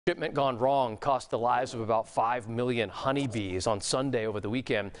Shipment gone wrong cost the lives of about 5 million honeybees on Sunday over the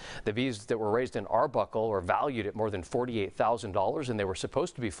weekend. The bees that were raised in Arbuckle were valued at more than $48,000, and they were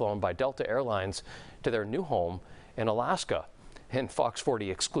supposed to be flown by Delta Airlines to their new home in Alaska. In Fox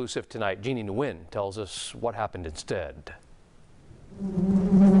 40 exclusive tonight, Jeannie Nguyen tells us what happened instead.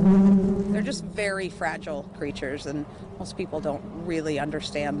 They're just very fragile creatures, and most people don't really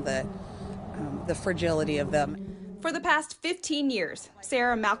understand the fragility of them. For the past 15 years,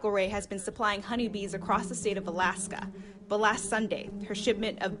 Sarah McElroy has been supplying honeybees across the state of Alaska. But last Sunday, her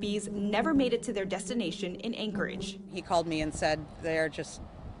shipment of bees never made it to their destination in Anchorage. He called me and said they're just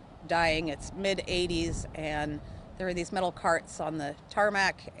dying. It's mid-80s, and there are these metal carts on the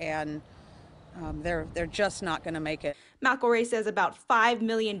tarmac, and they're just not going to make it. McElroy says about 5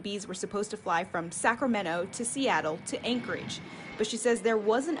 million bees were supposed to fly from Sacramento to Seattle to Anchorage. But she says there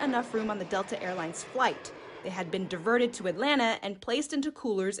wasn't enough room on the Delta Airlines flight. They had been diverted to Atlanta and placed into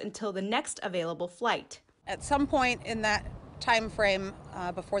coolers until the next available flight. At some point in that time frame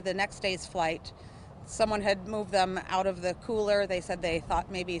before the next day's flight, someone had moved them out of the cooler. They said they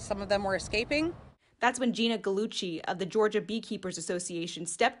thought maybe some of them were escaping. That's when Gina Gallucci of the Georgia Beekeepers Association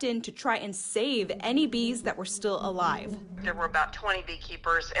stepped in to try and save any bees that were still alive. There were about 20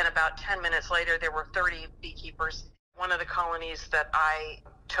 beekeepers, and about 10 minutes later there were 30 beekeepers. One of the colonies that I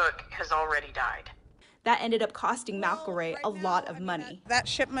took has already died. That ended up costing McElroy a lot of money. That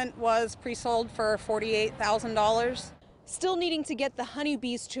shipment was pre-sold for $48,000. Still needing to get the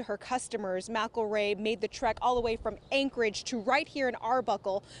honeybees to her customers, McElroy made the trek all the way from Anchorage to right here in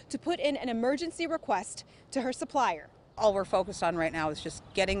Arbuckle to put in an emergency request to her supplier. All we're focused on right now is just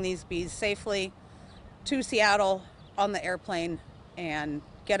getting these bees safely to Seattle on the airplane and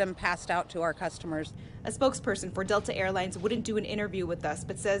get them passed out to our customers. A spokesperson for Delta Airlines wouldn't do an interview with us,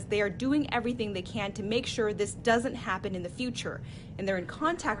 but says they are doing everything they can to make sure this doesn't happen in the future. And they're in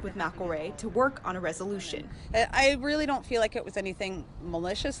contact with McElroy to work on a resolution. I really don't feel like it was anything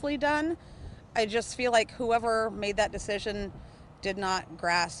maliciously done. I just feel like whoever made that decision did not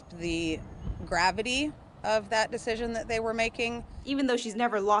grasp the gravity of that decision that they were making. Even though she's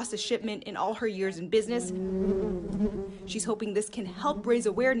never lost a shipment in all her years in business, she's hoping this can help raise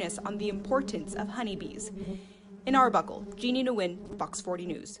awareness on the importance of honeybees. In Arbuckle, Jeannie Nguyen, Fox 40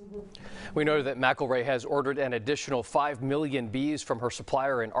 News. We know that McElroy has ordered an additional 5 million bees from her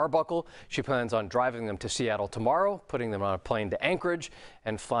supplier in Arbuckle. She plans on driving them to Seattle tomorrow, putting them on a plane to Anchorage,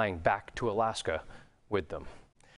 and flying back to Alaska with them.